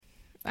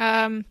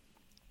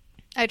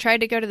I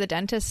tried to go to the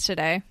dentist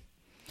today,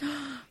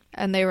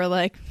 and they were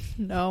like,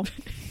 no.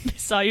 They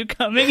saw you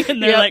coming,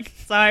 and they're like,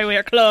 sorry,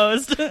 we're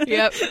closed.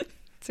 Yep.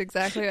 That's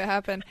exactly what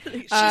happened.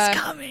 She's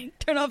coming.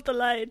 Turn off the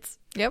lights.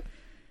 Yep.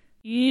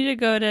 You need to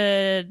go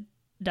to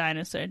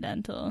Dinosaur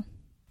Dental.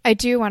 I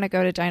do want to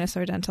go to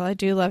Dinosaur Dental. I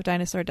do love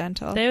Dinosaur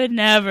Dental. They would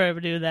never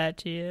do that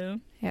to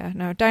you. Yeah,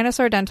 no.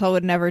 Dinosaur Dental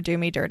would never do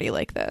me dirty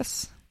like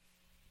this.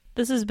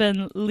 This has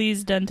been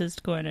Lee's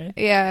Dentist Corner.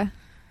 Yeah.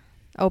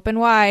 Open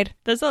wide.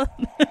 That's all.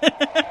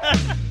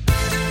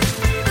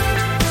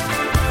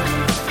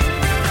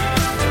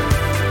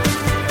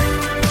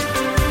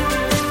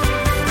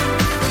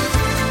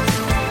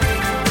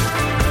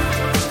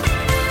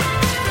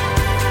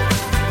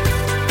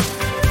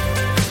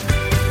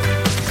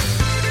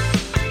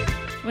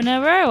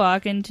 Whenever I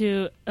walk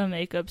into a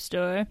makeup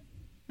store,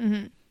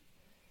 I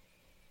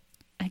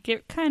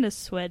get kind of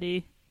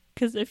sweaty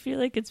because I feel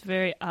like it's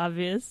very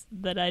obvious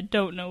that I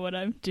don't know what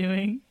I'm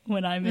doing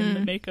when I'm in the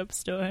makeup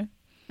store.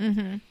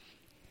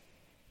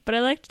 But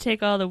I like to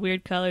take all the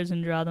weird colors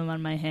and draw them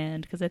on my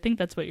hand because I think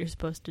that's what you're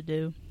supposed to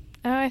do.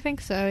 Oh, I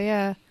think so,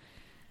 yeah.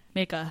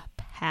 Make a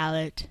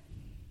palette.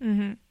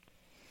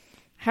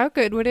 How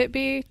good would it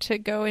be to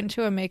go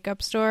into a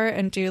makeup store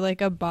and do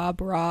like a Bob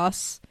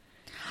Ross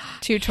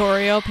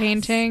tutorial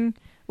painting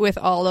with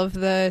all of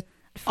the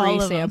free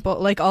sample,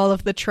 like all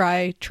of the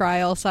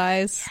trial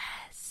size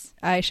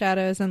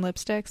eyeshadows and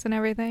lipsticks and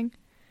everything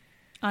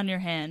on your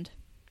hand?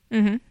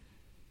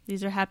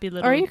 These are happy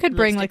little. Or you could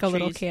bring like a trees.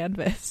 little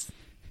canvas.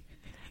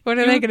 What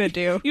are they gonna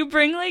do? You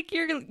bring like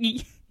your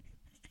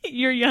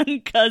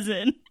young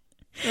cousin.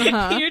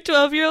 Your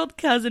 12-year-old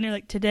cousin. You're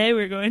like, today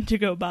we're going to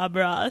go Bob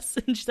Ross,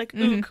 and she's like,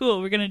 ooh,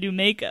 cool, we're gonna do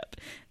makeup.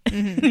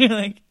 And you're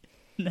like,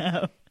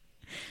 no.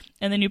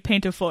 And then you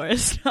paint a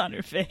forest on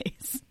her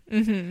face.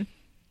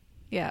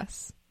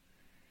 Yes.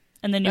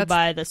 And then you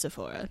buy the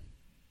Sephora.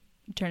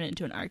 You turn it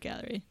into an art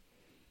gallery.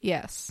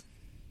 Yes.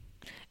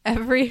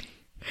 Every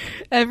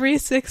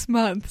 6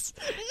 months,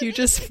 you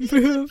just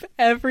move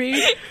every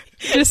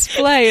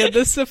display of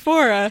the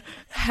Sephora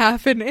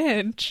half an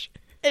inch.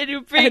 And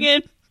you bring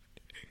in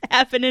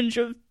half an inch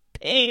of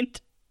paint.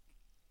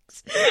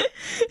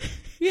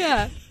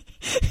 Yeah.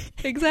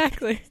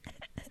 Exactly.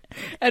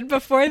 And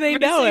before they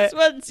know it, 6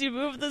 months you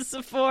move the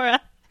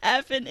Sephora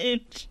half an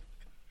inch.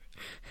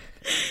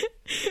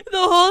 The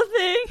whole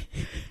thing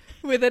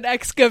with an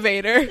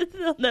excavator.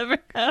 They'll never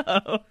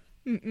know.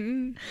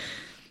 They'll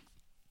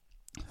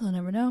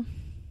never know.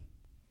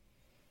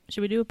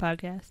 Should we do a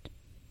podcast?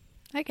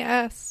 I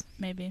guess.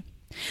 Maybe.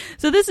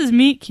 So this is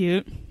Meet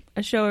Cute,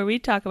 a show where we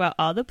talk about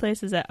all the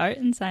places that art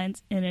and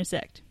science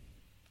intersect.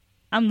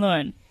 I'm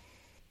Lauren.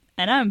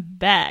 And I'm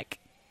back.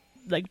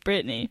 Like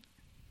Brittany.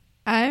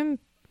 I'm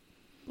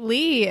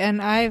Lee,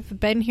 and I've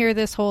been here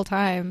this whole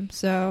time,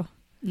 so...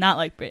 Not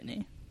like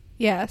Brittany.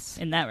 Yes.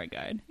 In that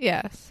regard.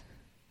 Yes.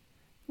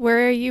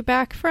 Where are you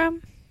back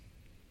from?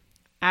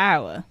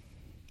 Iowa.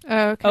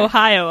 Oh, okay.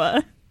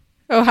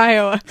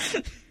 Ohio.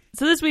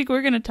 So this week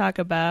we're going to talk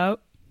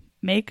about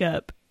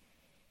makeup.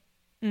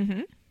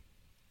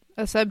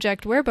 A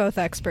subject we're both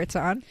experts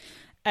on.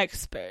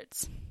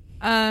 Experts.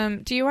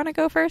 Do you want to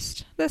go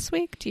first this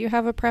week? Do you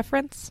have a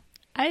preference?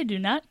 I do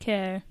not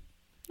care.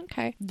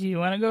 Okay. Do you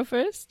want to go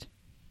first?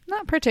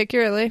 Not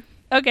particularly.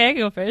 Okay, I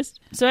can go first.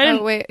 So I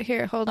didn't... Oh, wait,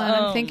 here, hold on.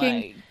 I'm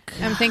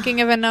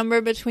thinking of a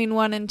number between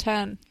 1 and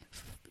 10.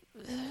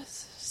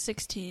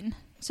 16.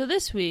 So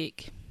this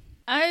week,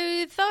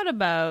 I thought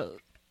about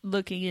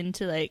looking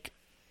into, like,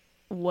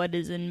 what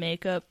is in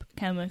makeup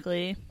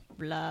chemically,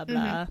 blah,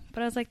 blah.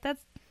 But I was like,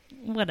 that's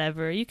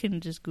whatever. You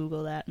can just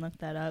Google that and look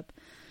that up.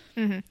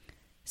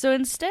 So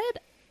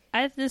instead,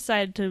 I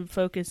decided to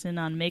focus in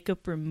on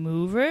makeup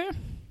remover.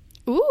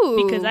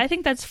 Ooh. Because I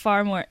think that's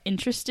far more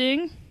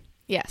interesting.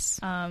 Yes.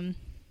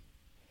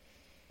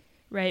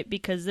 Right,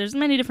 because there's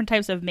many different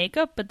types of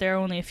makeup, but there are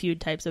only a few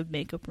types of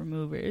makeup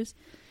removers.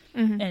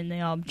 And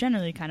they all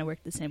generally kind of work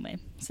the same way.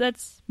 So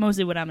that's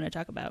mostly what I'm going to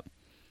talk about.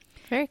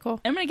 Very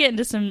cool. I'm going to get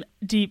into some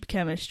deep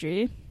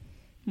chemistry.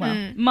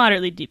 Well,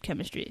 moderately deep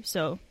chemistry.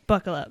 So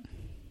buckle up.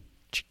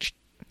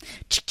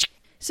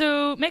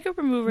 So makeup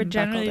remover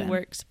generally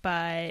works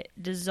by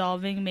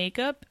dissolving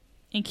makeup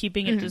and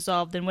keeping it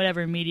dissolved in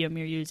whatever medium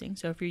you're using.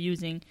 So if you're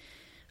using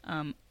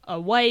a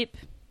wipe,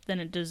 then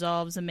it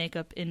dissolves the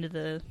makeup into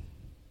the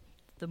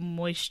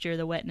moisture,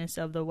 the wetness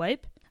of the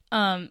wipe.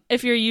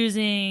 If you're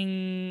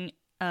using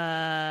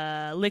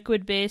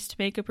liquid-based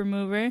makeup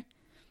remover,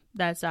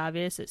 that's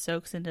obvious. It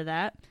soaks into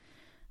that.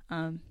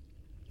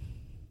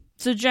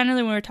 So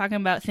generally when we're talking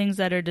about things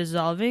that are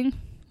dissolving,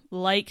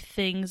 like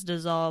things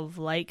dissolve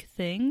like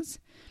things.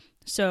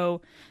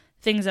 So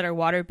things that are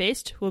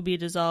water-based will be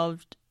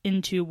dissolved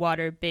into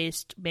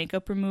water-based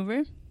makeup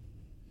remover.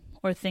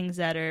 Or things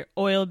that are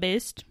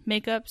oil-based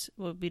makeups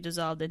will be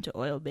dissolved into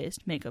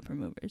oil-based makeup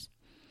removers.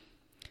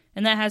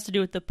 And that has to do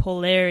with the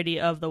polarity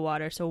of the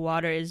water. So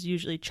water is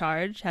usually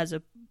charged, has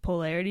a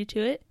polarity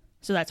to it.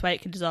 So that's why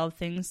it can dissolve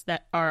things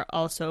that are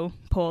also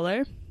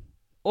polar.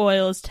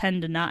 Oils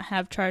tend to not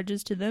have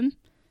charges to them.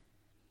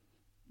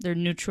 They're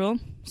neutral,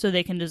 so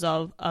they can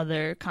dissolve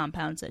other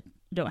compounds that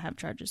don't have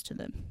charges to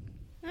them.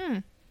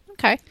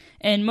 Okay.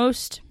 And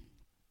most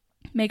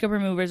makeup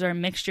removers are a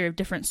mixture of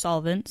different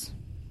solvents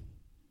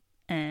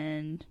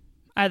and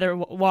either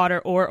water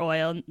or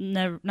oil,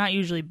 not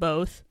usually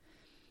both,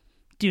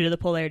 due to the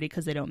polarity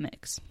because they don't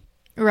mix.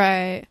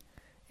 Right.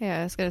 Yeah,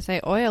 I was going to say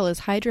oil is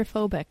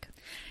hydrophobic.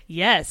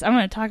 Yes, I'm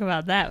going to talk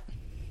about that.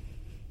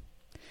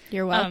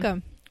 You're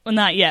welcome. Well,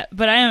 not yet,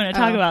 but I am going to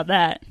talk about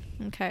that.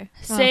 Okay.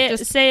 Well,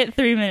 say it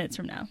 3 minutes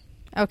from now.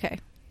 Okay.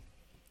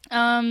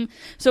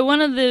 So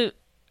one of the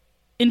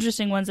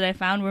interesting ones that I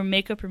found were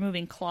makeup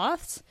removing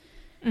cloths.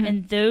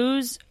 And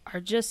those are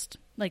just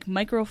like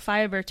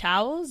microfiber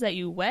towels that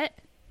you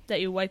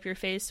wipe your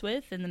face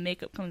with and the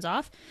makeup comes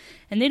off.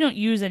 And they don't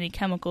use any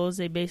chemicals.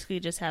 They basically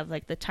just have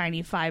like the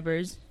tiny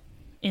fibers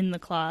in the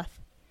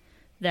cloth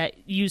that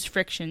use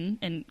friction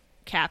and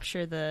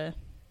capture the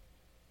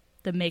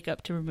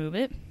makeup to remove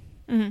it.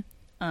 And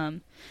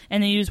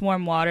they use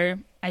warm water,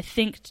 I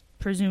think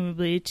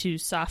presumably to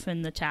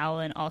soften the towel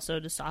and also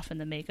to soften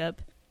the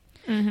makeup.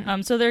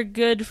 So they're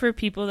good for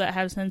people that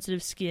have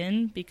sensitive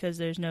skin because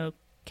there's no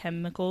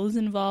chemicals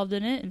involved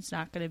in it. It's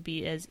not going to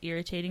be as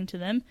irritating to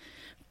them.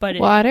 But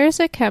water is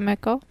a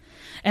chemical.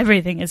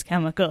 Everything is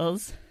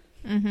chemicals.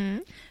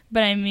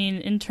 But I mean,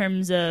 in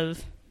terms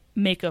of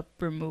makeup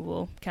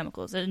removal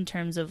chemicals, in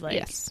terms of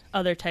like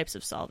other types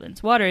of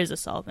solvents. Water is a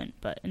solvent,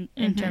 but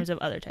in terms of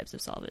other types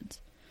of solvents.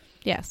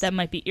 Yes. That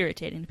might be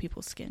irritating to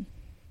people's skin.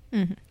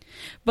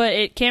 But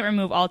it can't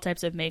remove all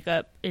types of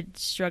makeup. It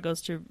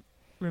struggles to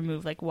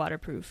remove like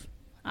waterproof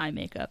eye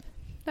makeup.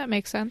 That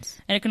makes sense.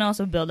 And it can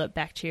also build up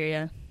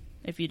bacteria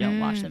if you don't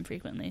wash them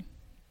frequently,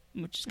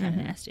 which is kind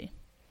of nasty.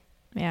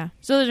 Yeah.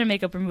 So those are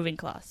makeup removing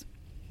cloths.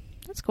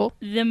 That's cool.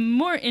 The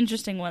more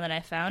interesting one that I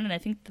found, and I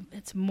think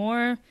it's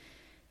more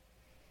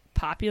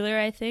popular,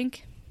 I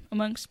think,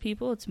 amongst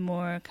people. It's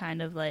more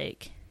kind of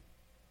like,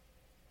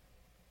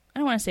 I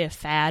don't want to say a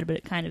fad, but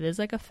it kind of is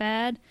like a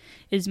fad,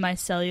 is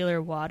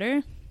micellar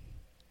water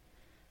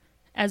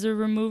as a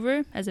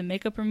remover, as a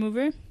makeup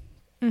remover.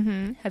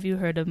 Have you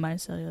heard of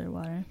micellar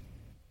water?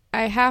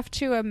 I have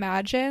to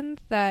imagine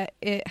that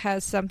it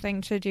has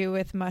something to do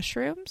with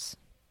mushrooms.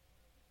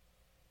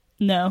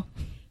 No.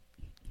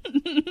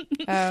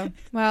 Oh,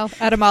 well,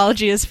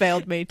 etymology has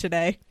failed me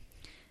today.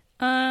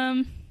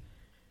 Yeah,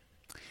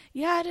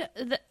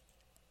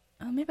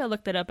 maybe I'll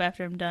look that up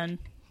after I'm done.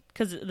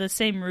 Because the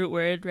same root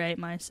word, right?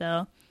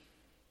 Micelle.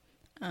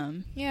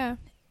 Yeah,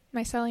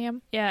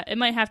 mycelium. Yeah, it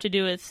might have to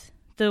do with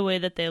the way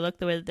that they look,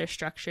 the way that they're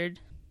structured.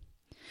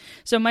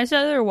 So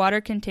micellar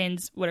water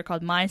contains what are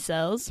called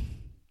micelles,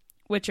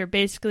 which are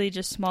basically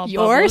just small bubbles.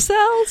 Your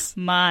cells?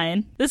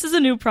 Mine. This is a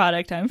new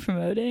product I'm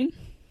promoting.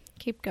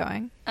 Keep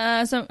going.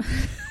 So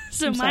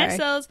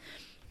micelles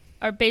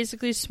are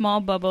basically small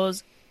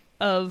bubbles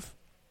of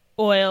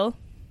oil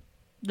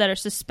that are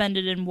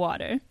suspended in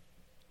water.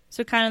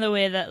 So kind of the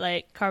way that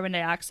like carbon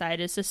dioxide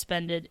is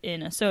suspended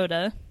in a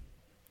soda.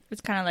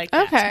 It's kind of like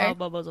that, small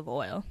bubbles of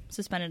oil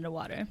suspended in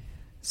water.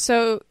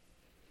 So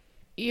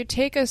you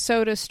take a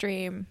soda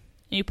stream.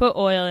 And you put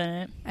oil in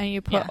it. And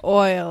you put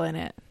oil in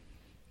it.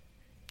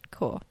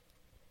 Cool.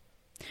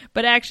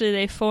 But actually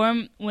they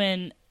form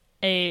when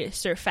a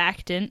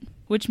surfactant,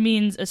 which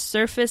means a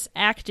surface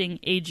acting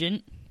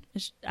agent.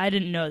 I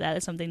didn't know that.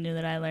 It's something new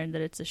that I learned,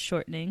 that it's a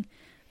shortening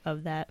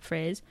of that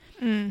phrase,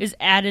 is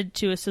added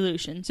to a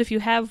solution. So if you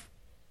have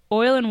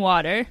oil and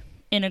water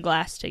in a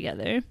glass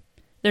together,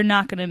 they're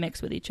not going to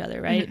mix with each other,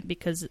 right?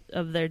 Because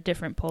of their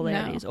different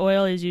polarities. No.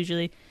 Oil is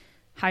usually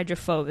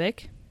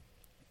hydrophobic,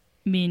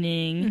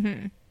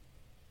 meaning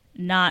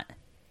not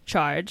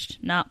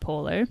charged, not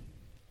polar.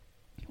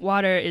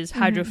 Water is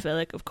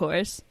hydrophilic, of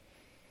course,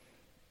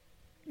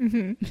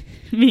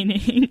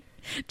 meaning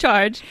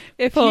charged,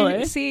 polar.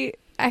 You see,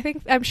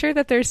 I'm sure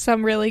that there's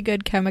some really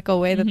good chemical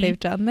way that they've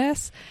done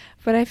this,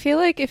 but I feel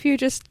like if you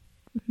just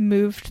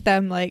moved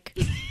them like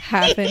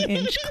half an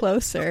inch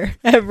closer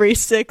every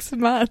 6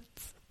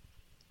 months,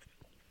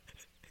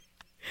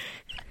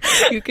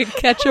 you could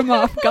catch them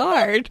off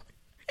guard.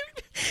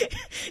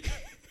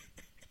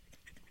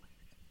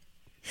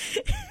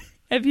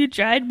 Have you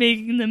tried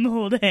making them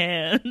hold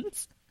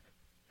hands?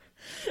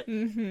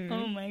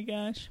 Oh my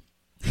gosh.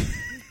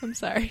 I'm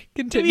sorry.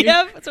 Continue. We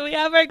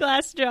have our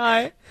glass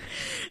jar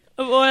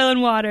of oil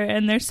and water,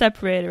 and they're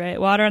separated, right?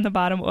 Water on the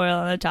bottom, oil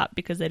on the top,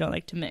 because they don't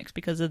like to mix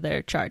because of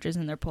their charges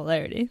and their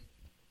polarity.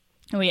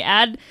 And we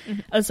add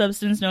a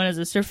substance known as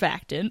a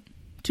surfactant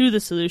to the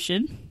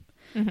solution.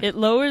 It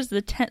lowers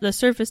the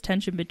surface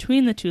tension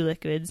between the two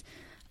liquids,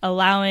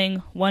 allowing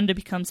one to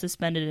become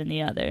suspended in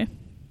the other.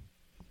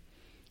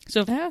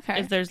 So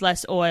if there's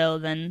less oil,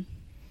 then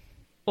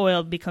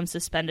oil becomes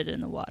suspended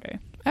in the water.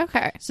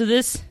 Okay. So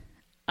this,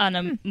 on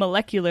a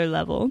molecular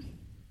level...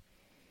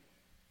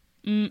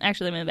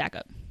 actually, let me back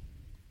up.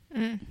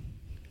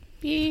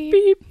 Beep.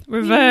 Beep.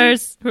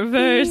 Reverse.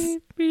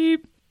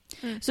 Beep.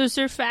 So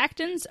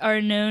surfactants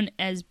are known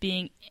as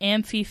being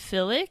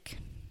amphiphilic,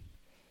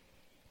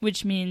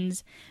 which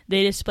means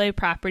they display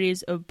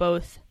properties of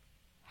both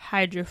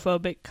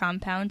hydrophobic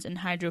compounds and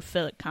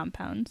hydrophilic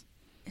compounds.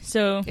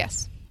 So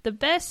Yes. the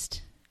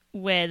best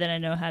way that I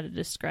know how to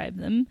describe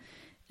them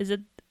is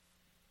that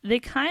they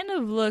kind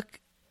of look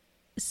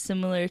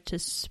similar to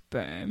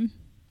sperm.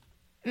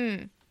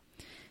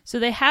 So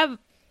they have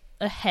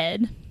a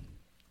head,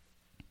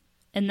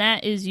 and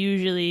that is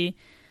usually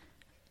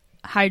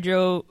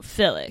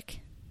hydrophilic.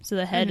 So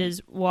the head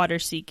is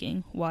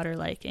water-seeking,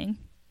 water-liking.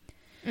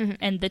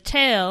 And the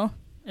tail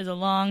is a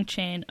long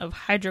chain of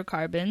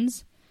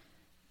hydrocarbons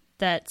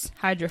that's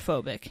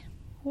hydrophobic.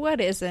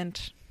 What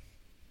isn't?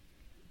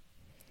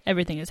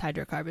 Everything is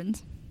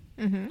hydrocarbons.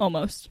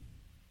 Almost.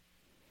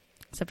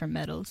 Except for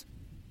metals.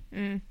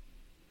 Anyway.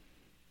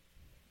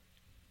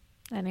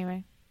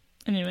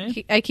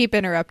 Anyway. I keep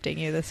interrupting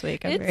you this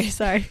week. I'm very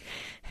sorry.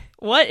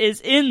 What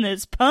is in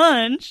this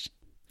punch?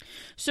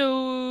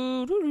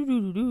 So,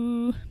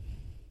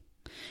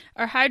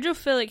 our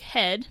hydrophilic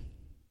head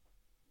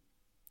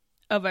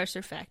of our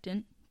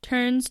surfactant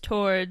turns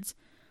towards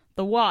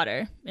the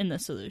water in the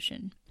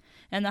solution,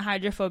 and the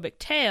hydrophobic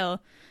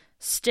tail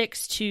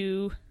sticks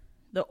to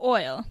the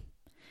oil,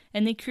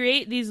 and they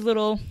create these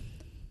little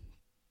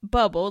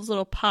bubbles,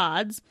 little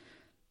pods,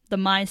 the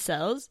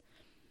micelles,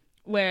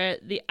 where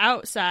the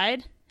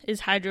outside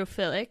is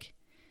hydrophilic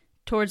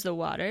towards the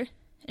water,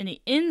 and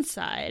the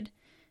inside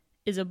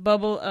is a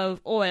bubble of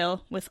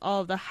oil with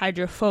all of the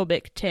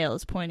hydrophobic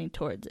tails pointing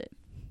towards it.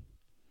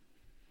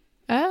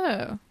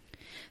 Oh.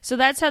 So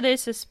that's how they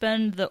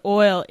suspend the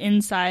oil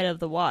inside of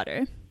the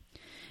water.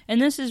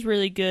 And this is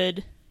really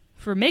good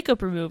for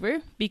makeup remover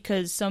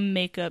because some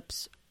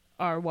makeups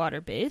are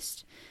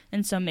water-based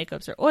and some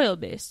makeups are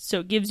oil-based.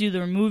 So it gives you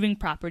the removing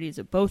properties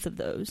of both of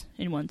those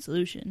in one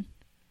solution.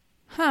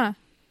 Huh.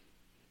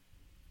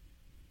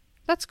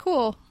 That's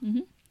cool.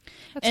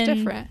 That's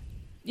different.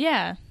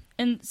 Yeah.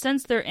 And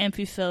since they're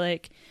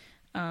amphiphilic,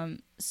 some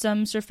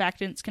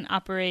surfactants can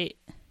operate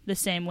the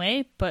same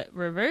way, but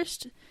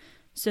reversed,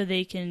 so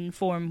they can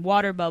form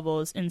water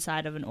bubbles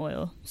inside of an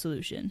oil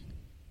solution.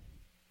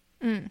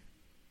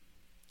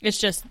 It's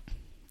just,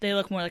 they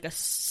look more like a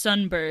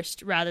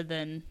sunburst rather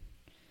than...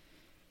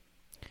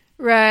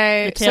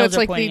 Right. The tails so it's are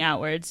like pointing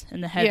outwards,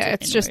 and the heads are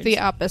it's just the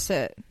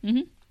opposite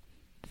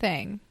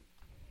thing.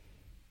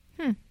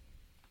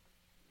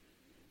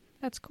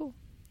 That's cool.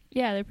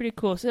 Yeah, they're pretty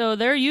cool. So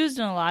they're used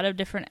in a lot of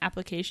different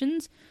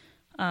applications.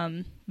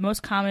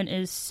 Most common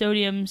is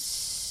sodium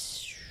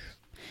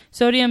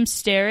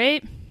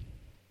stearate,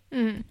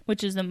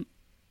 which is the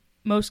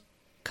most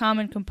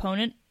common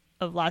component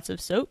of lots of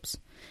soaps,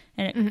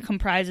 and it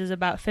comprises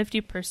about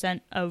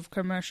 50% of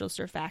commercial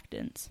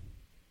surfactants.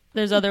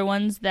 There's other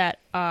ones that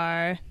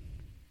are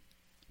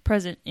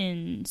present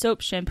in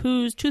soaps,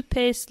 shampoos,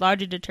 toothpaste,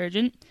 laundry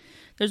detergent.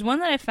 There's one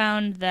that I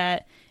found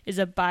that is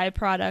a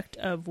byproduct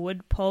of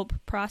wood pulp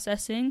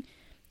processing,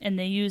 and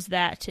they use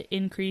that to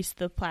increase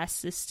the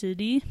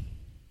plasticity,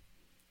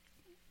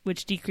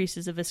 which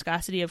decreases the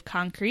viscosity of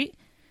concrete,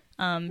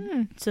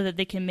 so that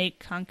they can make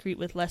concrete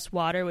with less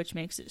water, which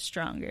makes it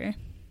stronger.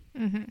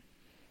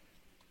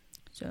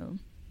 So,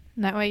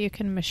 and that way you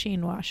can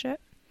machine wash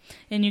it.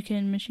 And you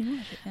can machine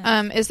wash it.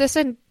 Yes.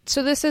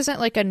 So this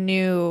isn't like a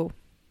new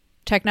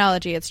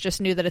technology, it's just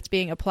new that it's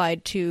being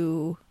applied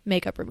to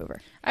makeup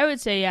remover. I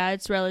would say, yeah,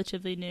 it's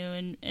relatively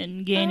new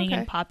and gaining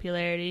in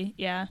popularity.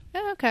 Yeah.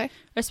 Oh, okay.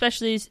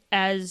 Especially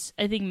as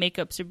I think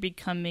makeups are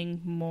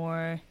becoming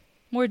more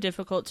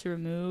difficult to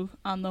remove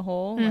on the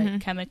whole. Like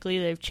chemically,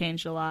 they've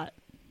changed a lot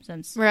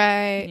since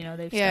they've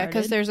started. Yeah,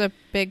 because there's a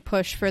big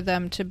push for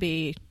them to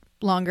be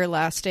longer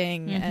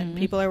lasting, and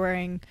people are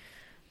wearing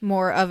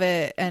more of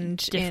it and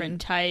different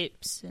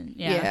types, and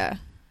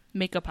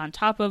makeup on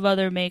top of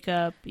other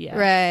makeup,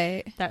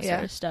 that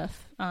sort of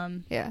stuff.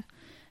 And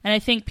I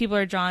think people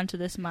are drawn to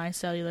this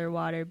micellar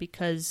water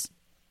because,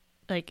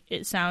 like,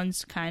 it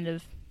sounds kind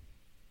of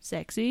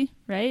sexy,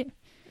 right?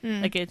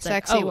 Like it's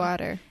sexy like,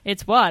 water.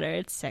 It's water.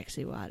 It's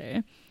sexy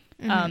water.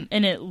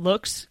 And it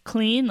looks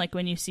clean. Like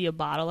when you see a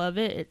bottle of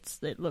it,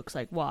 it looks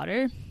like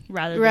water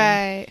rather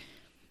than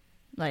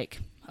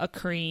like a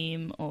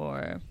cream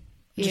or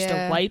just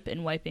a wipe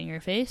and wiping your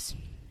face.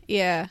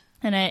 Yeah.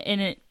 And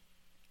I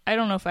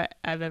don't know if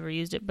I've ever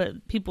used it,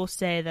 but people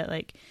say that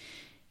like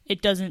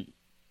it doesn't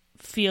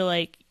feel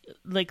like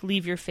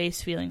leave your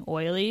face feeling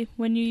oily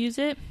when you use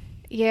it.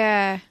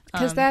 Yeah,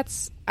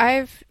 because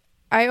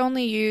I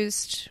only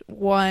used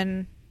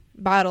one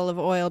bottle of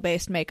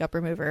oil-based makeup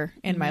remover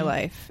in my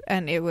life,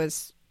 and it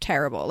was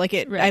terrible. Like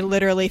I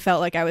literally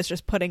felt like I was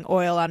just putting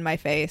oil on my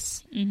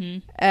face,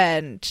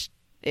 and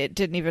it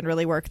didn't even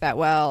really work that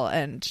well.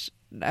 And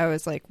I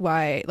was like,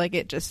 why? Like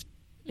it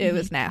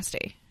was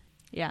nasty.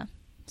 Yeah.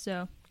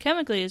 So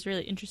chemically is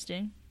really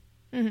interesting.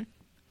 I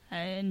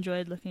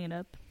enjoyed looking it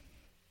up.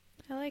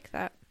 I like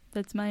that.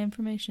 That's my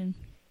information.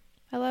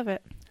 I love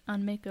it.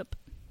 On makeup.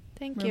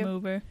 Thank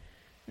remover.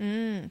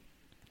 you.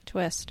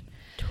 Twist.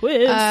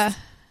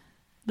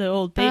 The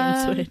old bait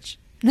and switch.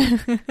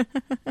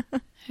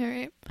 All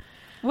right.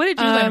 What did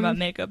you learn about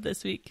makeup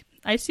this week?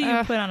 I see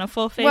you put on a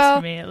full face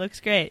for me. It looks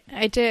great.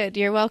 I did.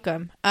 You're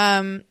welcome.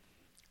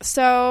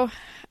 So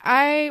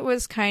I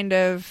was kind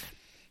of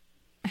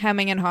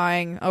hemming and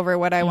hawing over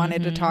what I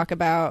wanted to talk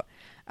about.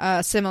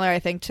 Similar, I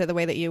think, to the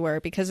way that you were,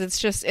 because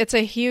it's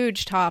a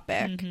huge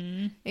topic,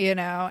 you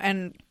know,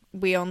 and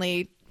we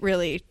only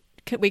really,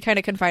 we kind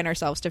of confine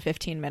ourselves to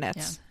 15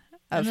 minutes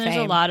of and there's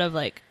fame. a lot of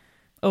like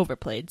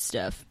overplayed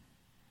stuff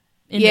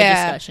in the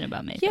discussion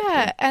about makeup.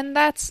 Yeah, and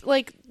that's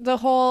like the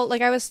whole,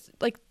 like I was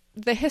like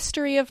the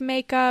history of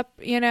makeup,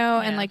 you know,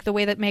 and like the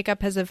way that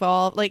makeup has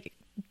evolved, like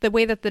the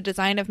way that the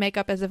design of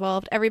makeup has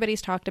evolved.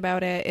 Everybody's talked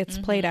about it. It's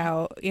played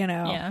out, you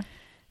know. Yeah.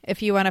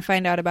 If you want to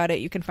find out about it,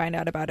 you can find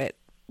out about it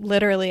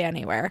literally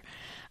anywhere.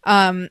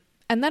 And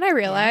then I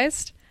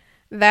realized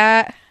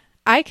that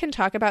I can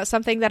talk about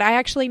something that I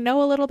actually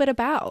know a little bit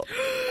about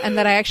and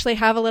that I actually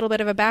have a little bit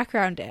of a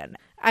background in.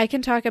 I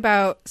can talk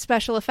about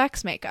special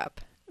effects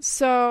makeup.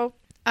 So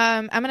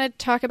I'm going to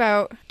talk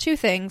about two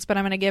things, but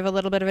I'm going to give a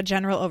little bit of a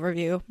general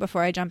overview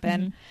before I jump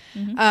in.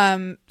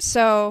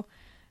 So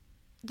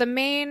the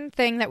main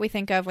thing that we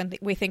think of when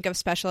we think of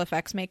special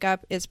effects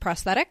makeup is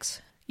prosthetics.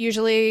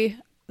 Usually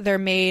they're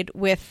made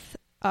with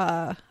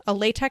a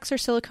latex or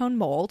silicone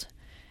mold,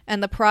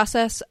 and the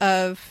process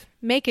of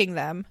making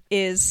them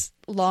is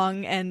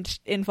long and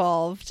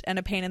involved and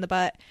a pain in the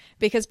butt,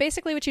 because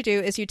basically what you do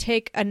is you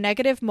take a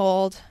negative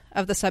mold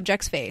of the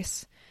subject's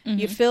face,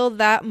 you fill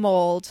that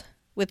mold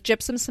with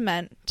gypsum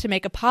cement to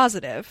make a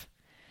positive,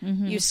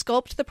 you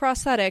sculpt the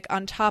prosthetic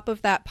on top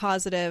of that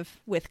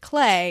positive with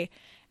clay,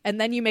 and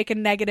then you make a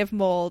negative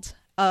mold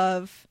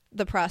of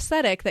the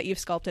prosthetic that you've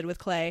sculpted with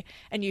clay,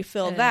 and you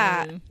fill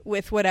that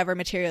with whatever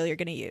material you're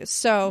going to use.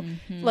 So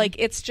like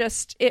it's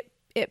just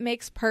it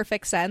makes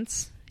perfect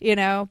sense, you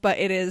know, but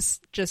it is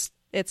just,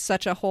 it's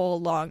such a whole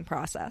long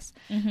process.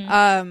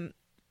 And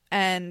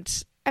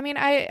I mean,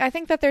 I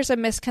think that there's a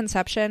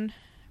misconception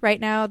right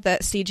now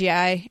that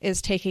CGI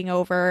is taking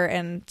over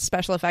and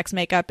special effects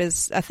makeup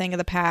is a thing of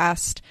the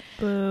past.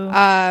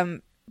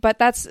 But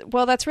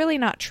that's really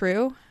not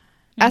true.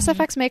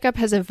 SFX makeup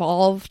has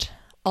evolved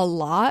a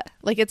lot.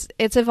 Like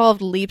it's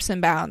evolved leaps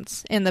and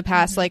bounds in the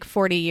past like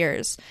 40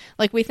 years.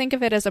 Like we think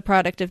of it as a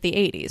product of the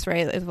 80s,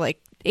 right? It's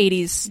like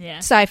 80s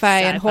sci-fi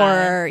and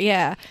horror,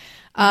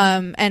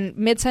 and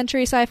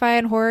mid-century sci-fi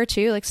and horror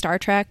too. Like Star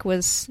Trek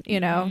was,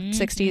 you know,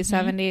 60s,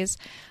 70s,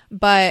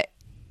 but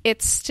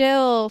it's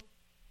still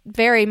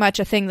very much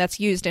a thing that's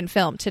used in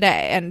film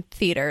today and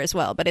theater as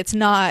well. But it's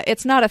not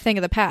a thing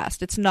of the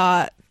past. It's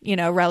not, you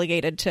know,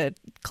 relegated to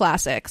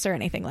classics or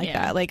anything like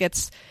that. Like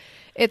it's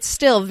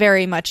still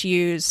very much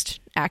used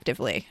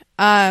actively.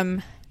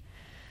 I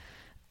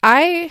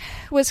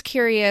was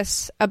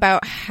curious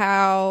about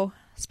how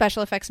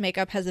special effects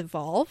makeup has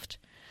evolved.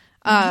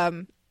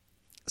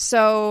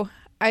 So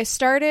I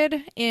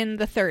started in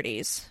the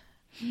 30s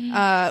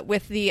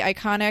with the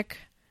iconic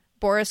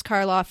Boris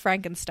Karloff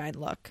Frankenstein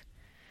look.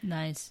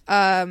 Nice.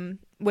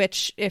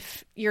 Which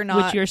if you're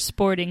not... Which you're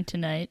sporting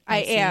tonight.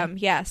 I am,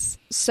 yes.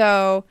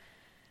 So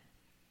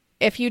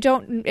if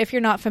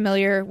you're not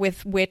familiar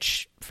with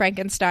which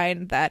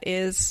Frankenstein that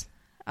is,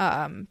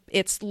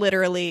 it's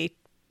literally,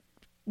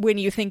 when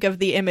you think of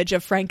the image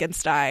of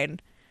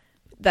Frankenstein,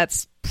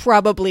 that's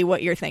probably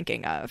what you're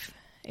thinking of.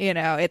 You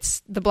know,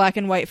 it's the black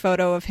and white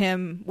photo of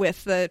him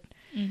with the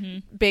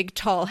big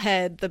tall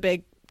head, the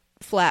big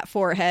flat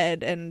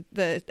forehead, and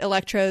the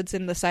electrodes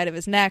in the side of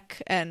his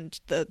neck, and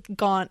the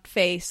gaunt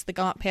face, the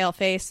gaunt pale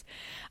face.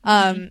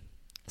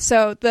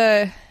 So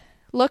the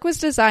look was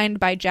designed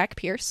by Jack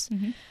Pierce,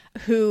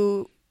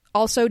 who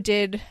also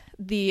did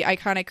the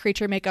iconic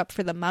creature makeup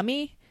for The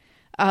Mummy,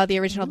 the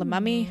original The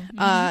Mummy,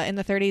 in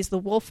the 30s, The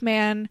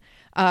Wolfman,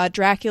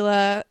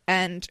 Dracula,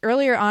 and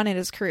earlier on in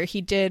his career,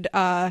 he did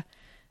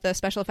the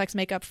special effects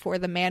makeup for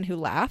The Man Who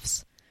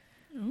Laughs.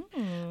 Ooh.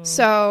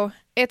 So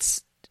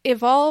it's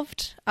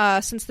evolved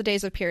since the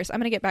days of Pierce. I'm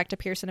going to get back to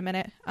Pierce in a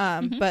minute,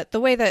 but the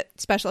way that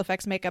special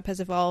effects makeup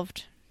has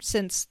evolved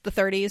since the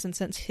 30s and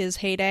since his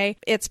heyday,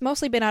 it's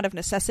mostly been out of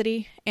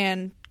necessity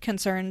and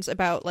concerns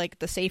about like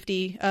the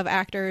safety of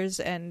actors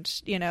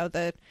and, you know,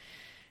 the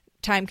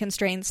time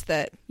constraints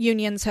that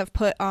unions have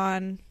put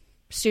on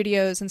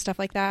studios and stuff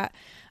like that.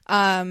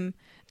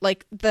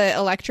 Like the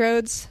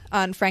electrodes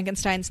on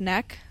Frankenstein's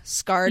neck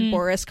scarred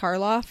Boris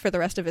Karloff for the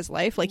rest of his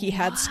life. Like he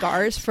had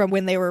scars from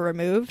when they were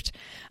removed.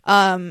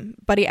 Buddy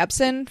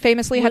Ebsen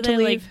famously had to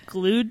leave. Like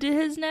glued to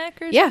his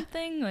neck or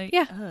something? Like,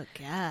 oh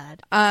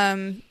God.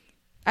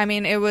 I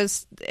mean,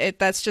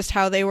 that's just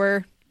how they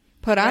were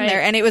put on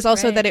there. And it was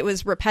also that it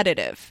was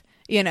repetitive,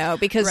 you know,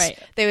 because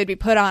they would be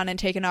put on and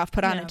taken off,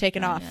 put on and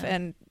taken off. Yeah.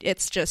 And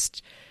it's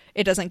just,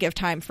 it doesn't give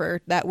time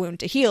for that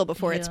wound to heal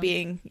before it's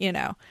being, you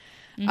know.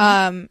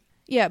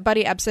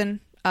 Buddy Ebsen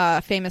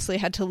famously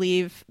had to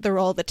leave the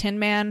role of the Tin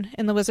Man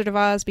in The Wizard of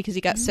Oz because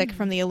he got sick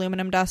from the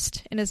aluminum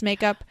dust in his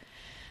makeup.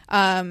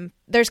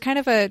 There's kind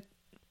of a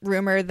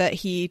rumor that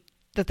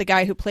the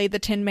guy who played the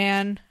Tin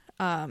Man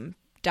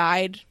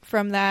died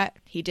from that.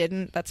 He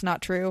didn't. That's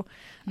not true.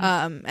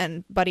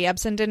 And Buddy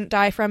Ebsen didn't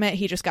die from it.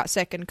 He just got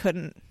sick and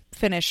couldn't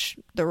finish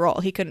the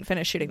role. He couldn't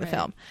finish shooting the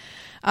film.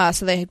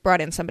 So they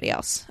brought in somebody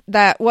else.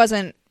 That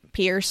wasn't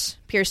Pierce.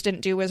 Pierce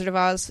didn't do Wizard of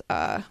Oz.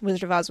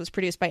 Wizard of Oz was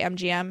produced by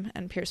MGM,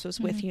 and Pierce was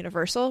with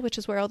Universal, which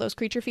is where all those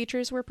creature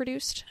features were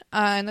produced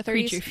in the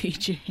 30s. Creature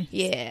features.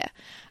 Yeah.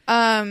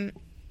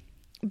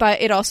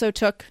 But it also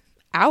took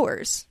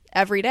hours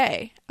every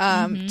day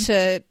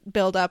to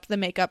build up the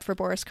makeup for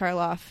Boris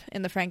Karloff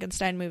in the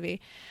Frankenstein movie.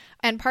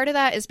 And part of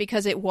that is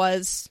because it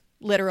was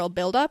literal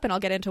buildup, and I'll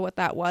get into what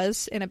that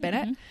was in a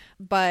minute.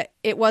 But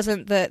it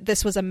wasn't that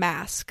this was a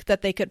mask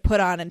that they could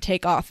put on and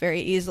take off very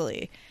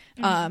easily.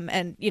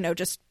 And, you know,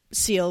 just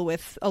seal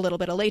with a little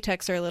bit of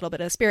latex or a little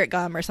bit of spirit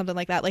gum or something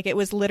like that. Like, it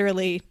was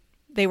literally,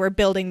 they were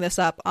building this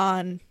up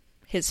on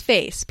his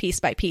face piece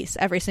by piece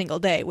every single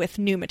day with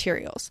new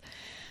materials.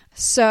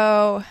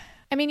 So,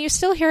 I mean, you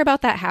still hear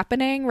about that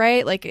happening,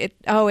 right? Like, it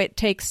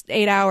takes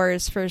 8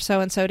 hours for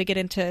so-and-so to get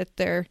into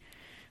their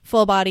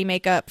full body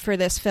makeup for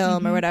this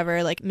film or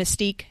whatever. Like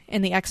Mystique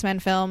in the X-Men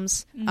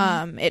films,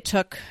 it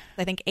took,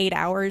 I think, 8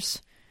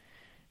 hours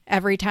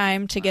every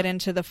time to get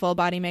into the full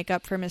body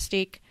makeup for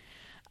Mystique.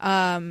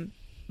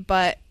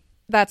 But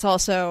that's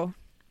also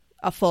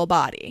a full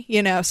body,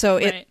 you know, so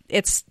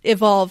it's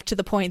evolved to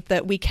the point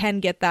that we can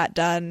get that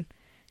done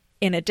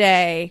in a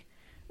day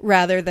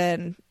rather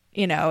than,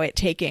 you know, it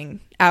taking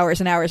hours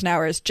and hours and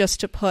hours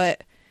just to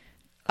put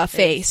a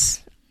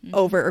face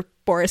over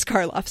Boris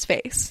Karloff's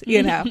face,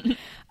 you know.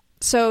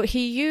 So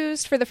he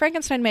used, for the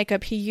Frankenstein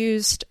makeup, he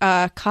used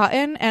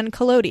cotton and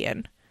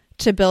collodion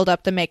to build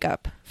up the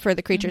makeup for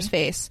the creature's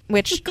face,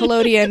 which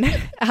collodion,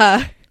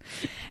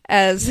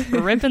 as...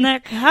 ripping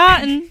that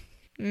cotton.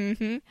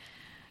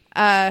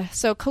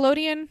 So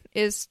collodion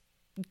is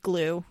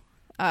glue.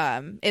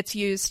 It's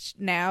used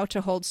now to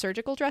hold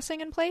surgical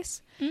dressing in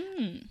place.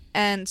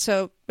 And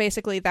so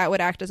basically that would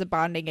act as a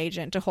bonding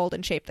agent to hold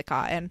and shape the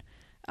cotton.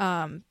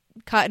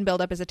 Cotton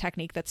buildup is a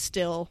technique that's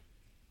still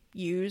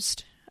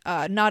used,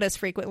 not as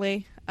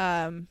frequently,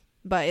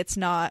 but it's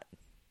not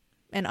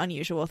an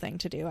unusual thing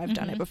to do. I've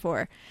done it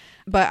before,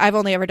 but I've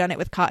only ever done it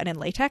with cotton and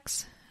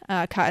latex,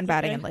 cotton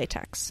batting and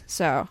latex.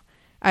 So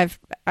I've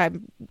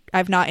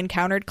not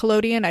encountered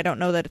collodion. I don't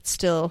know that it's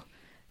still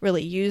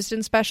really used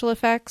in special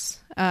effects.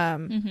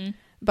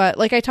 But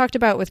like I talked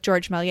about with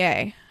George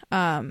Méliès,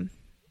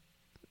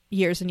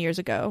 years and years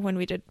ago when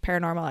we did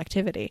Paranormal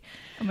Activity.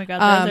 Oh my God,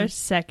 that was our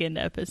second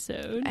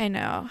episode. I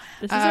know.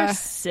 This is our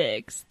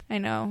sixth. I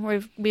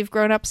know. We've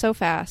grown up so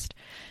fast.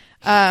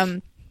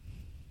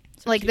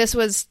 Like this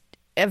was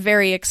a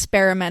very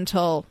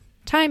experimental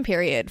time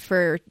period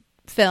for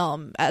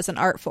film as an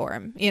art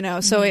form, you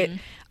know, so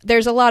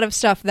there's a lot of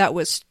stuff that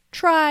was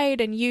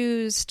tried and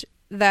used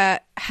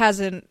that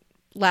hasn't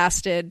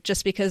lasted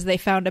just because they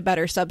found a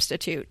better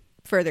substitute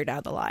further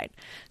down the line.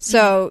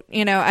 So,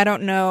 you know, I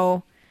don't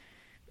know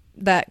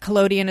that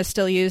collodion is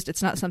still used.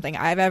 It's not something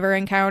I've ever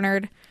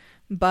encountered,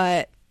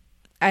 but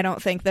I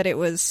don't think that it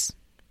was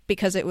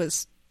because it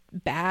was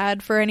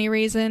bad for any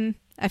reason.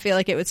 I feel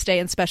like it would stay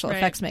in special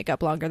effects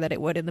makeup longer than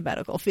it would in the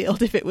medical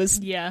field if it was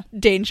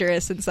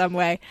dangerous in some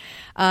way.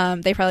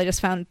 They probably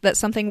just found that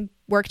something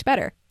worked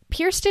better.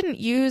 Pierce didn't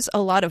use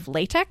a lot of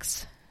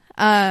latex,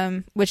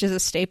 which is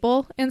a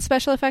staple in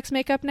special effects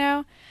makeup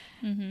now.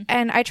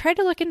 And I tried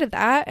to look into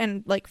that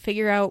and like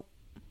figure out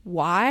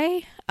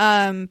why,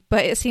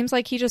 but it seems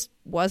like he just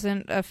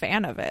wasn't a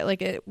fan of it.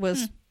 Like it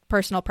was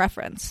personal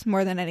preference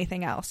more than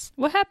anything else.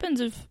 What happens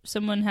if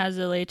someone has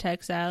a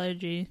latex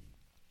allergy?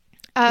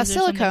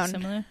 Silicone.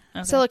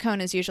 Okay.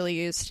 Silicone is usually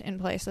used in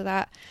place of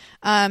that.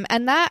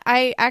 And that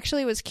I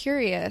actually was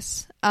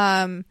curious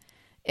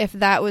if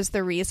that was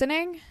the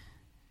reasoning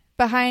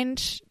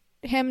behind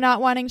him not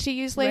wanting to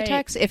use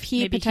latex, if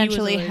he maybe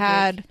potentially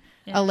had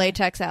a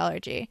latex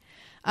allergy.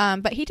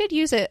 But he did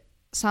use it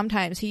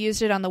sometimes. He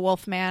used it on the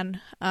Wolfman,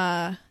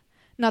 not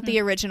the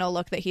original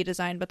look that he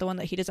designed, but the one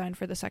that he designed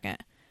for the second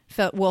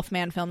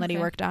Wolfman film that he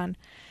worked on.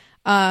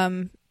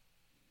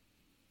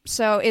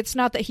 So it's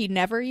not that he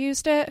never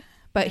used it,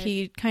 but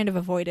he kind of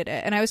avoided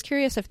it. And I was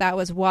curious if that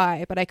was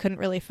why, but I couldn't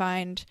really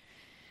find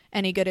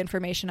any good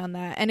information on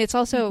that. And it's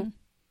also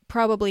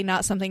probably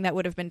not something that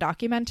would have been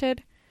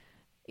documented,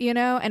 you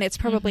know, and it's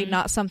probably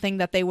not something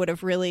that they would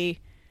have really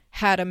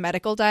had a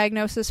medical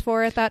diagnosis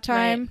for at that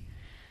time.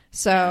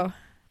 So I'm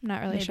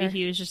not really sure. Maybe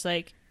he was just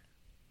like,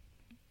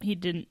 he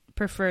didn't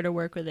prefer to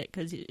work with it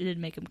because it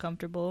didn't make him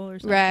comfortable or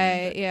something.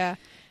 Right, yeah.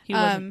 He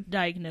wasn't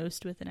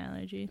diagnosed with an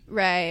allergy.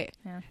 Right.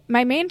 Yeah.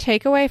 My main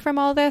takeaway from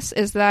all this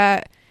is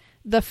that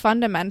the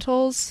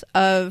fundamentals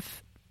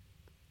of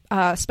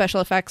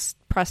special effects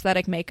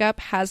prosthetic makeup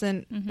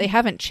they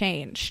haven't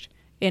changed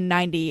in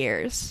 90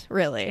 years,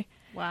 really.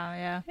 Wow,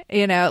 yeah.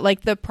 You know,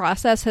 like the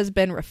process has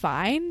been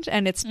refined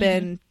and it's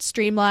been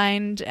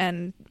streamlined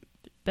and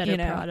better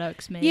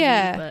products maybe.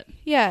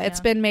 Yeah,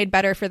 it's been made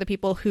better for the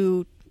people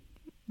who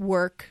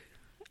work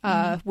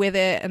with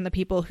it and the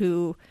people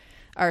who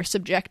are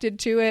subjected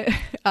to it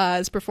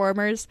as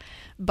performers,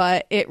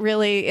 but it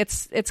really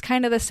it's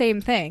kind of the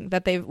same thing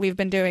that we've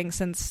been doing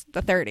since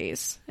the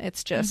 30s.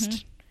 It's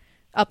just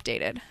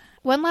updated.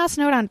 One last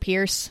note on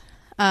Pierce,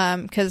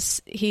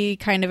 because he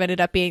kind of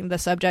ended up being the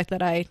subject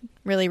that I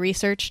really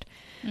researched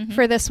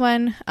for this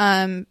one.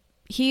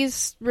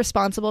 he's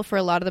responsible for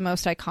a lot of the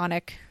most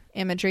iconic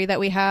imagery that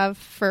we have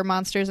for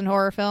monsters and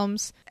horror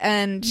films,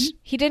 and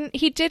he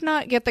did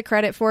not get the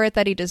credit for it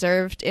that he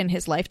deserved in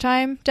his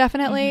lifetime,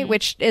 definitely,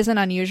 which isn't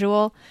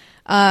unusual.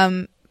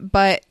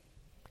 But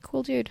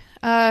cool dude.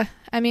 I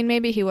mean,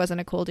 maybe he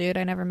wasn't a cool dude.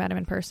 I never met him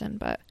in person,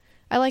 but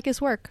I like his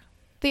work.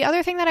 The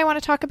other thing that I want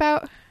to talk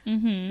about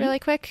really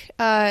quick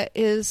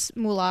is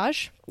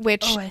moulage,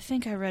 which... Oh, I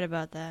think I read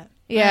about that.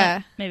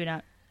 Yeah. Maybe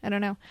not. I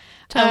don't know.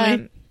 Tell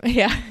me.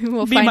 Yeah,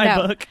 we'll Be find my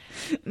out. book.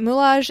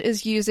 Moulage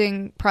is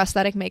using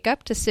prosthetic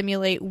makeup to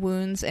simulate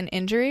wounds and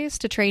injuries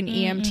to train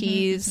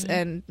EMTs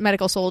and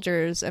medical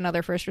soldiers and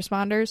other first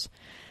responders.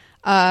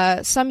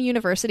 Some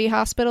university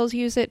hospitals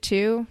use it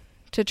too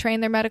to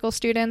train their medical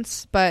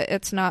students, but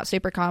it's not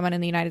super common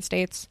in the United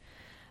States.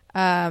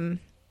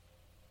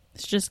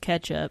 It's just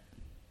ketchup.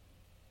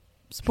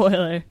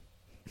 Spoiler.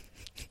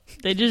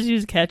 They just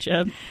use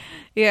ketchup.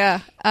 Yeah.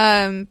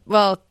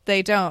 Well,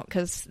 they don't,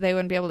 because they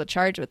wouldn't be able to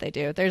charge what they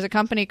do. There's a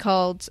company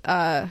called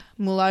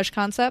Moulage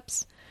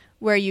Concepts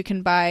where you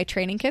can buy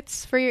training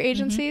kits for your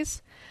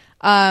agencies.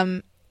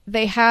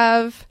 They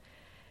have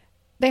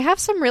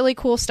some really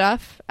cool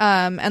stuff.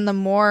 And the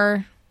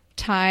more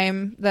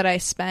time that I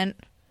spent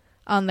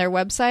on their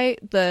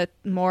website, the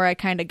more I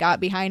kind of got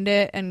behind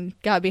it and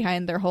got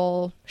behind their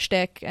whole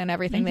shtick and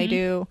everything they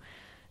do,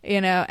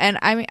 you know. And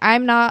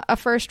I'm not a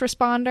first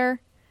responder,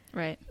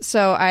 right?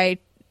 So I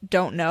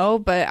don't know,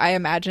 but I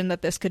imagine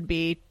that this could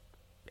be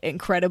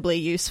incredibly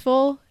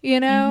useful,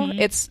 you know.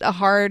 It's a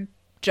hard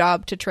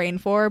job to train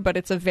for, but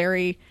it's a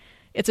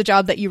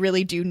job that you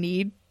really do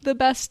need the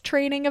best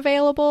training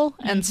available.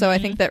 And so I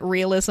think that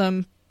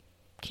realism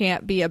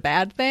can't be a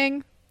bad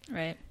thing,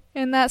 right,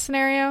 in that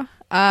scenario.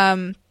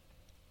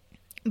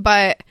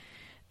 But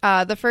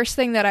the first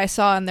thing that I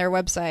saw on their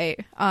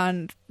website,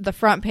 on the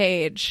front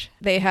page,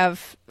 they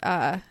have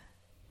an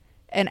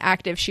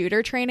active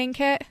shooter training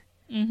kit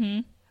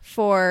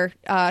for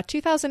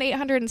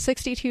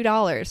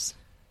 $2,862,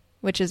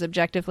 which is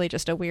objectively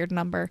just a weird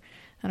number.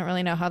 I don't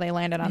really know how they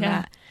landed on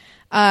that.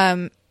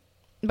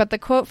 But the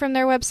quote from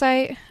their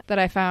website that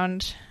I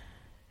found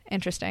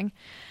interesting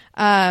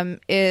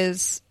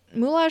is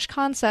Moulage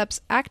Concepts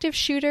active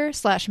shooter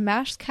 /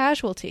 mass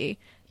casualty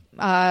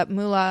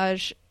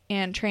moulage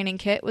and training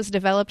kit was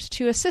developed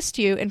to assist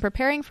you in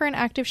preparing for an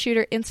active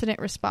shooter incident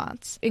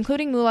response,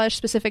 including moulage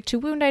specific to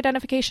wound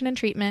identification and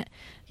treatment.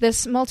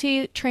 This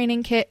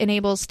multi-training kit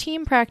enables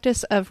team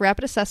practice of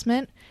rapid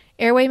assessment,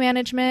 airway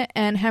management,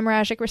 and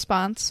hemorrhagic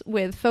response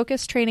with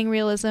focused training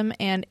realism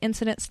and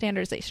incident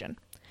standardization.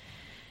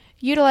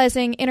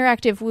 Utilizing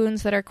interactive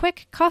wounds that are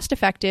quick,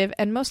 cost-effective,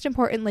 and most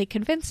importantly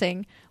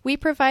convincing, we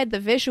provide the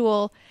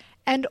visual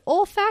and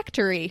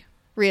olfactory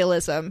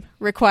realism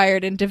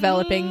required in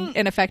developing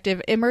an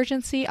effective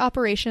emergency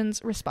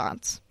operations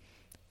response.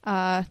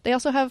 They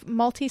also have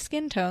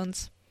multi-skin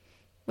tones,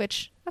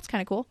 which, that's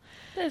kind of cool.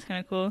 That is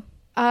kind of cool.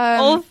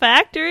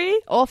 Olfactory?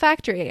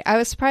 Olfactory. I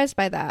was surprised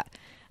by that.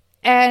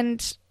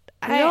 And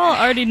we all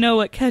already know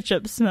what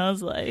ketchup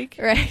smells like.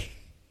 Right.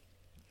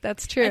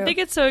 That's true. I think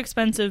it's so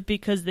expensive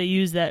because they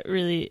use that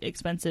really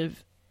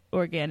expensive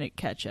organic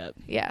ketchup.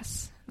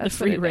 Yes. That's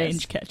the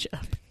free-range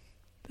ketchup.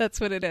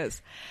 That's what it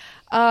is.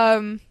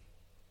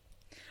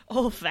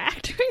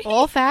 Olfactory?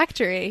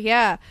 Olfactory,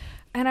 yeah.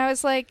 And I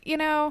was like, you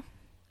know,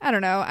 I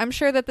don't know. I'm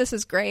sure that this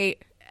is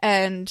great.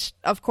 And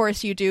of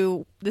course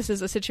this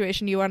is a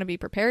situation you want to be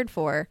prepared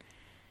for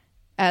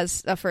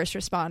as a first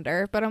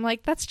responder. But I'm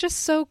like, that's just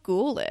so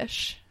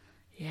ghoulish.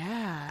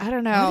 Yeah. I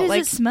don't know. What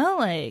does it smell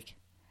like?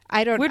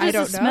 Where does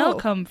the smell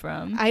come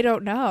from? I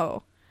don't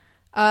know.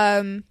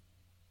 And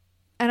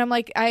I'm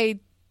like,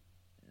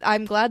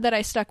 I'm glad that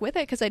I stuck with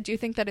it because I do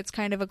think that it's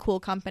kind of a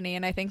cool company,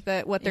 and I think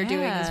that what they're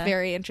doing is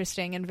very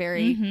interesting and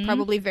very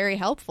probably very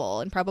helpful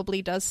and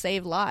probably does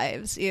save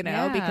lives, you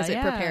know, because it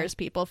prepares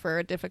people for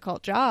a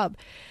difficult job.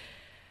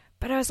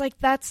 But I was like,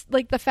 that's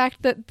like the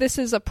fact that this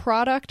is a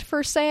product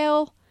for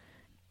sale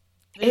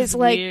is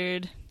like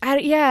weird.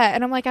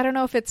 And I'm like, I don't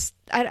know if it's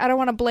I don't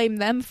want to blame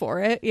them for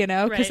it, you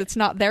know, because it's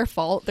not their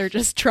fault. They're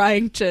just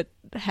trying to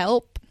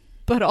help,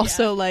 but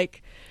also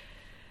like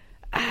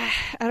I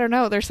don't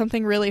know. There's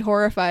something really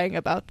horrifying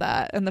about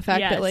that. And the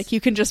fact that like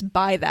you can just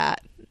buy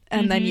that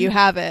and then you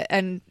have it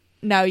and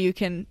now you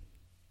can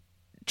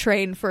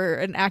train for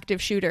an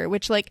active shooter,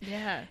 which like,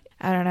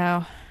 I don't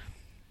know.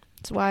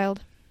 It's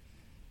wild.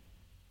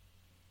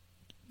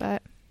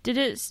 But did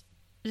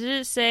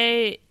it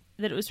say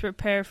that it was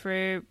prepared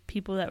for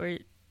people that were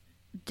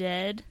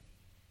dead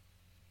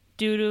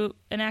due to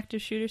an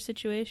active shooter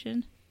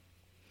situation?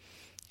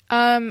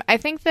 I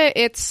think that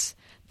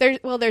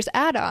there's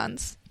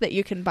add-ons that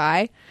you can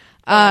buy.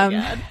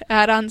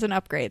 Add-ons and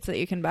upgrades that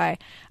you can buy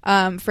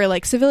for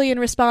like civilian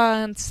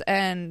response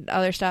and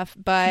other stuff.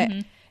 But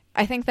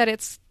I think that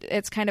it's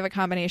kind of a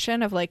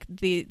combination of like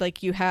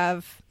you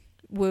have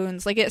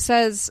wounds. Like it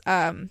says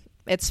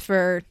it's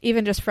for,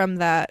 even just from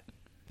that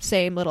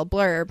same little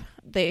blurb,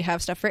 they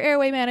have stuff for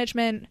airway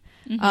management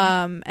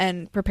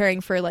and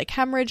preparing for like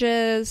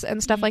hemorrhages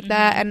and stuff like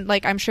that. And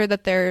like I'm sure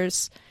that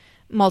there's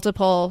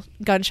multiple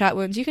gunshot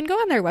wounds. You can go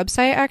on their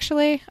website,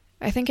 actually.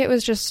 I think it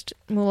was just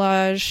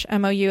moulage,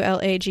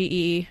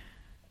 moulage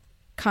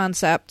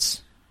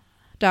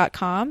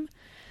concepts.com.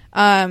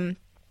 And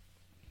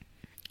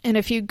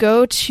if you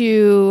go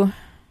to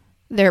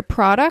their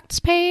products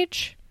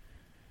page,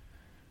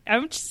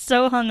 I'm just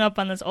so hung up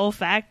on this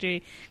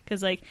olfactory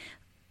because like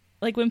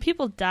when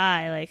people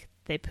die, like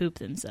they poop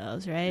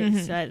themselves, right? Mm-hmm.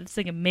 So I was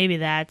thinking maybe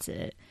that's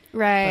it,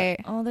 right?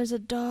 But, there's a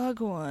dog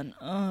one.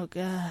 Oh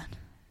god,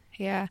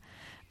 yeah.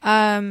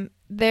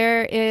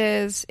 There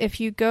is, if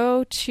you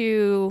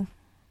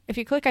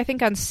click, I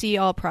think, on see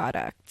all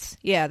products,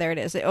 yeah, there it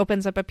is. It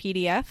opens up a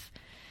PDF,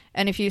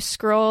 and if you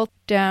scroll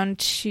down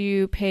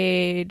to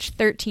page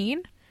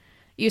 13,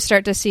 you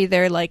start to see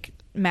their like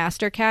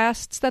master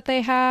casts that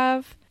they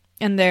have.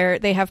 And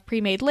they have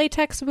pre-made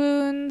latex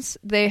wounds.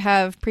 They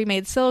have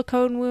pre-made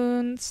silicone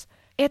wounds.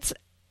 It's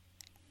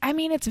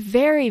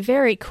very,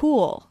 very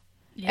cool.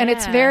 Yeah. And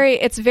it's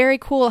very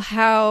cool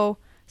how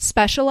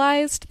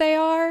specialized they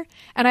are.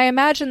 And I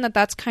imagine that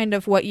that's kind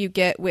of what you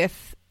get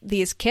with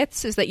these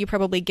kits, is that you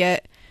probably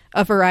get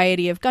a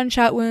variety of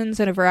gunshot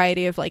wounds and a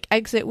variety of like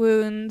exit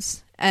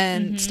wounds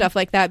and stuff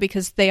like that,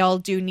 because they all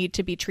do need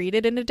to be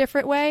treated in a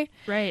different way.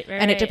 Right.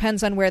 And it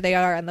depends on where they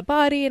are on the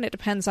body, and it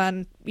depends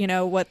on,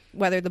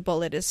 whether the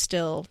bullet is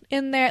still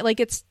in there. Like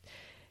it's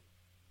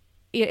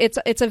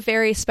a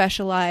very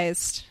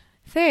specialized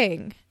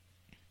thing.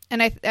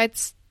 And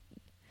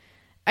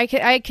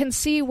I can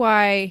see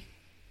why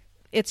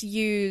it's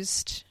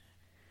used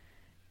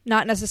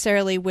not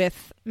necessarily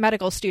with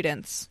medical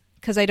students,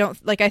 because I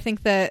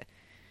think that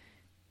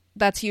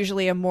that's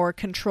usually a more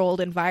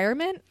controlled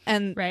environment,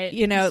 and right.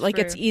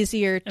 It's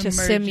easier to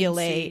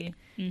simulate.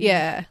 Mm-hmm.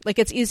 Yeah, like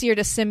it's easier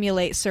to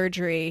simulate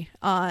surgery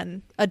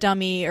on a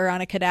dummy or on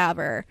a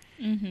cadaver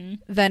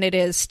than it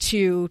is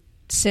to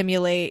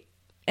simulate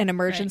an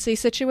emergency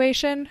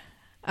situation.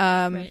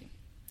 Right.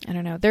 I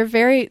don't know. They're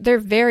very,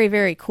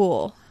 very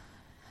cool,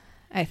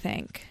 I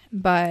think,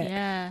 but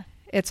yeah,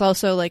 it's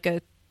also like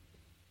a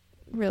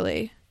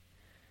really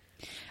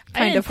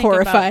kind of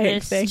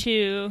horrifying thing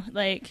too.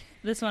 Like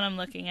this one I'm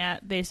looking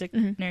at, basic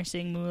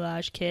nursing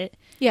moulage kit.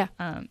 Yeah.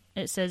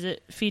 It says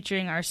it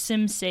featuring our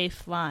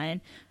SimSafe line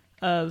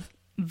of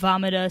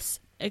vomitus,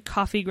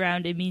 coffee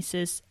ground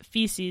emesis,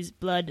 feces,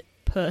 blood,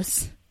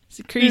 pus,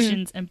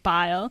 secretions, and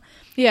bile.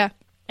 Yeah.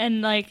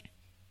 And like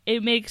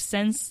it makes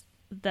sense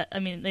that,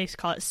 they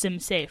call it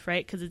SimSafe,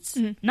 right? Because it's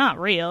not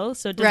real,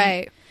 so it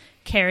doesn't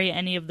carry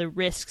any of the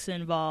risks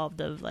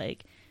involved of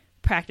like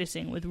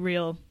practicing with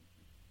real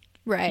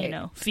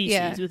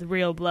feces, with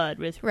real blood,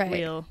 with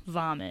real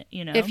vomit,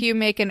 If you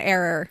make an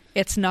error,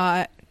 it's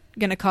not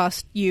going to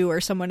cost you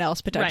or someone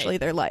else potentially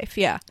their life.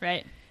 Yeah.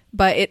 Right.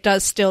 But it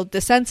does still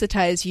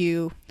desensitize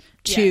you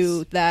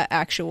to that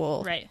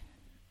actual... Right.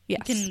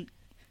 Yes. It can,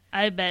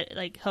 I bet,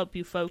 like, help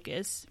you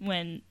focus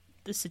when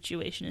the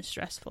situation is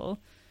stressful.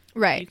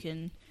 Right. You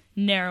can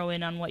narrow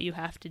in on what you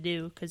have to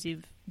do because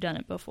you've done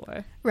it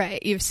before.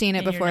 Right. You've seen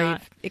it before,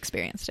 you've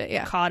experienced it.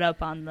 Yeah. Caught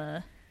up on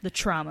the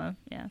trauma.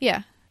 Yeah.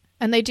 Yeah.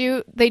 And they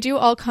do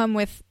all come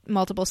with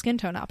multiple skin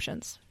tone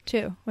options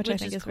too, which I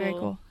think is very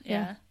cool.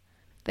 Yeah.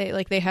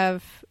 They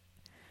have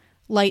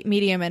light,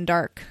 medium, and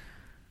dark.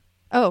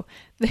 Oh,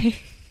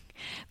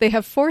 they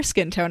have 4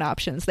 skin tone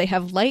options. They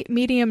have light,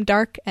 medium,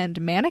 dark, and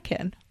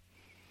mannequin.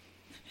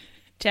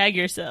 Tag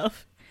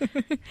yourself.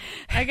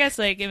 I guess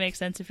like it makes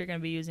sense if you're going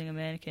to be using a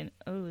mannequin.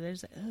 Oh,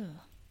 there's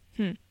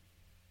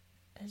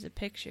there's a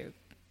picture of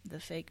the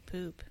fake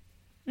poop.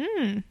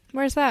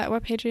 Where's that?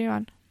 What page are you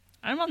on?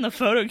 I'm on the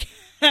photo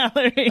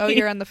gallery. Oh,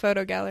 you're on the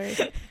photo gallery.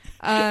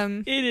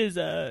 It is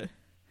a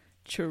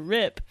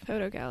trip.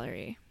 Photo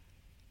gallery.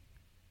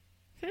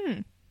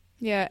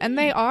 Yeah, and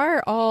they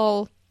are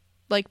all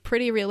like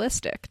pretty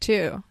realistic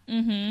too.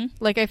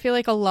 Like I feel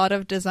like a lot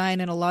of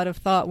design and a lot of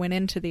thought went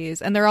into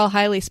these, and they're all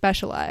highly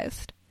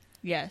specialized.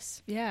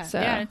 Yes. Yeah. So.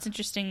 Yeah, it's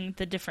interesting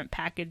the different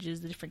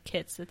packages, the different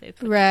kits that they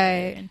put together.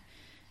 And,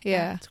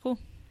 yeah. It's cool.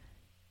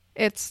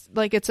 It's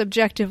like it's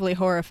objectively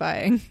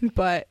horrifying,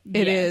 but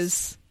it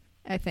is,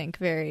 I think,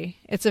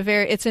 it's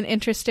an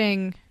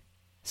interesting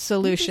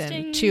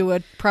solution to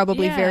a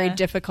probably very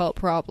difficult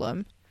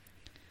problem.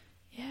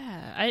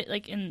 Yeah,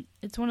 and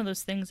it's one of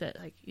those things that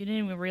like you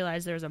didn't even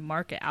realize there was a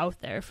market out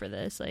there for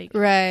this, like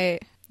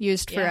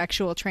used for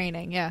actual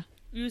training. Yeah,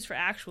 used for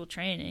actual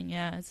training.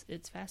 Yeah,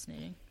 it's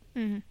fascinating.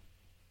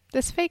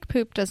 This fake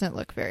poop doesn't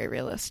look very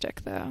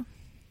realistic, though.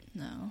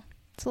 No,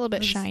 it's a little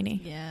bit shiny.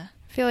 Yeah,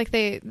 I feel like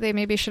they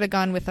maybe should have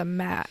gone with a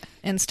matte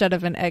instead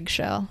of an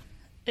eggshell.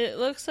 It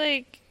looks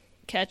like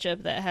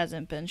ketchup that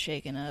hasn't been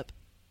shaken up.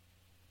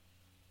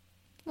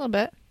 A little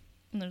bit.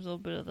 And there's a little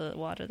bit of the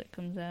water that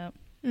comes out.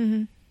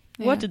 Yeah.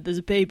 What did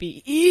this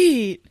baby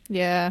eat?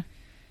 Yeah.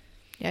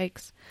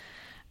 Yikes.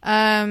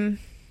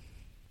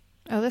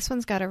 Oh, this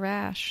one's got a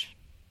rash.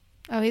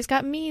 Oh, he's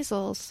got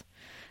measles.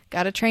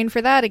 Gotta train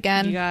for that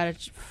again. You gotta...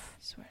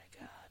 Swear to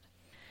God.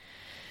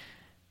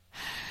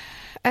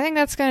 I think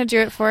that's gonna do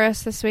it for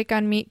us this week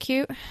on Meet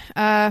Cute.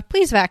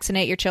 Please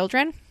vaccinate your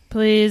children.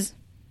 Please.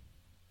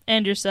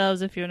 And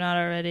yourselves if you're not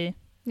already.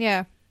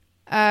 Yeah.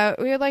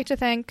 We would like to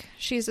thank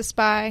She's a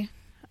Spy,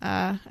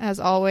 as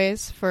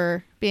always,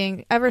 for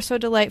being ever so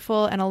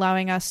delightful and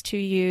allowing us to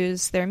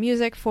use their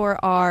music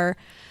for our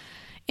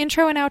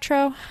intro and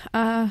outro.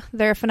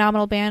 They're a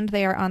phenomenal band.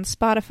 They are on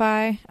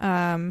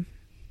Spotify.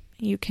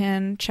 You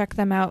can check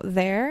them out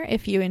there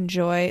if you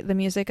enjoy the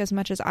music as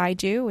much as I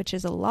do, which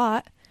is a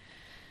lot.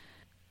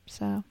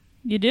 So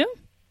You do?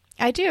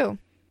 I do.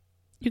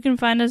 You can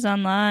find us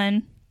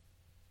online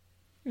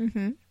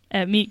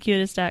at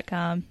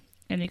meetcutest.com,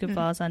 and you can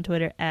follow us on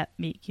Twitter at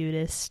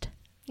meetcutest.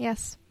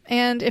 Yes.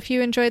 And if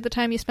you enjoyed the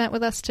time you spent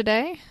with us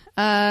today,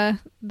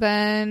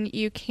 then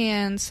you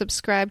can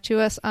subscribe to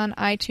us on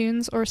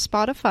iTunes or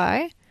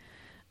Spotify.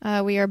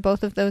 We are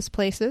both of those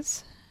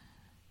places.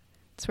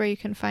 That's where you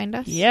can find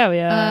us. Yeah, we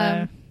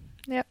are.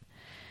 Yep.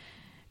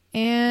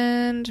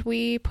 And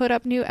we put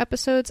up new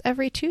episodes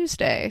every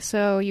Tuesday,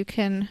 so you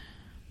can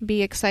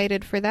be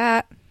excited for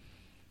that.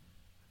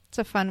 It's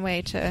a fun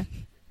way to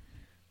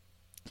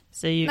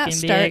So you not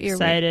can be start your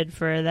excited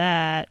for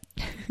that.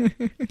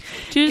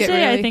 Tuesday,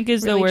 really, I think,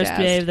 is the really worst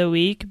day jazzed. of the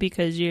week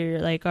because you're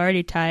like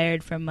already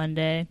tired from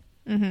Monday.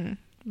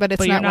 But it's But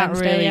not you're not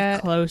Wednesday really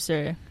yet.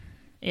 closer.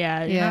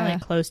 Yeah, you're not Yeah.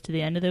 like close to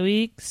the end of the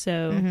week.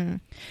 So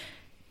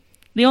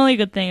the only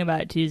good thing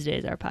about Tuesday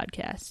is our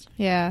podcast.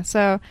 Yeah,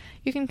 so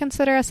you can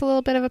consider us a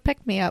little bit of a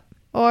pick-me-up.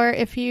 Or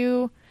if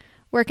you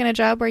work in a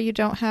job where you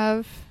don't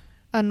have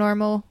a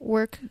normal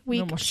work week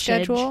Normal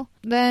schedule,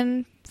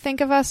 then think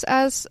of us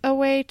as a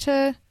way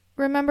to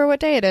remember what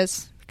day it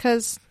is.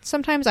 Because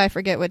sometimes I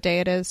forget what day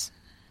it is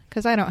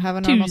because I don't have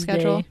a normal Tuesday.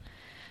 schedule.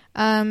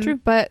 True.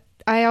 But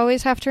I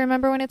always have to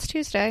remember when it's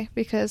Tuesday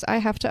because I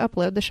have to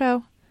upload the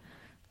show.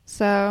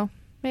 So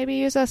maybe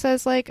use us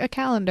as like a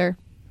calendar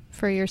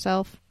for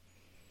yourself.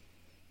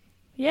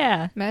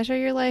 Yeah. Measure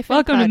your life in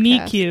Welcome to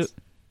Meet podcasts. Cute,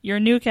 your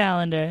new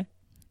calendar.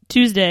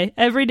 Tuesday.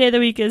 Every day of the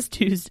week is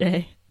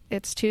Tuesday.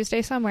 It's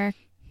Tuesday somewhere.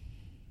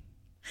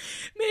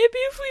 Maybe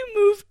if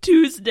we move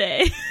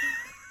Tuesday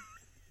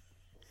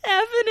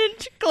half an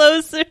inch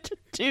closer to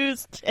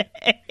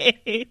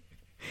Tuesday,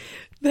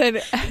 Then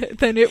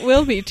it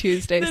will be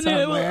Tuesday then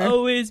somewhere. it will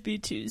always be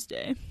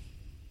Tuesday.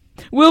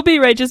 We'll be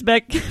right just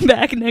back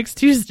next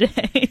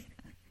Tuesday.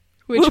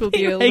 Which we'll will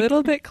be a right-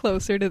 little bit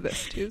closer to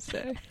this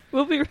Tuesday.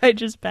 We'll be right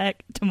just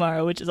back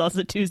tomorrow, which is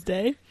also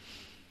Tuesday.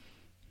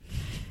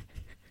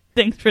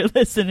 Thanks for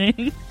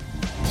listening.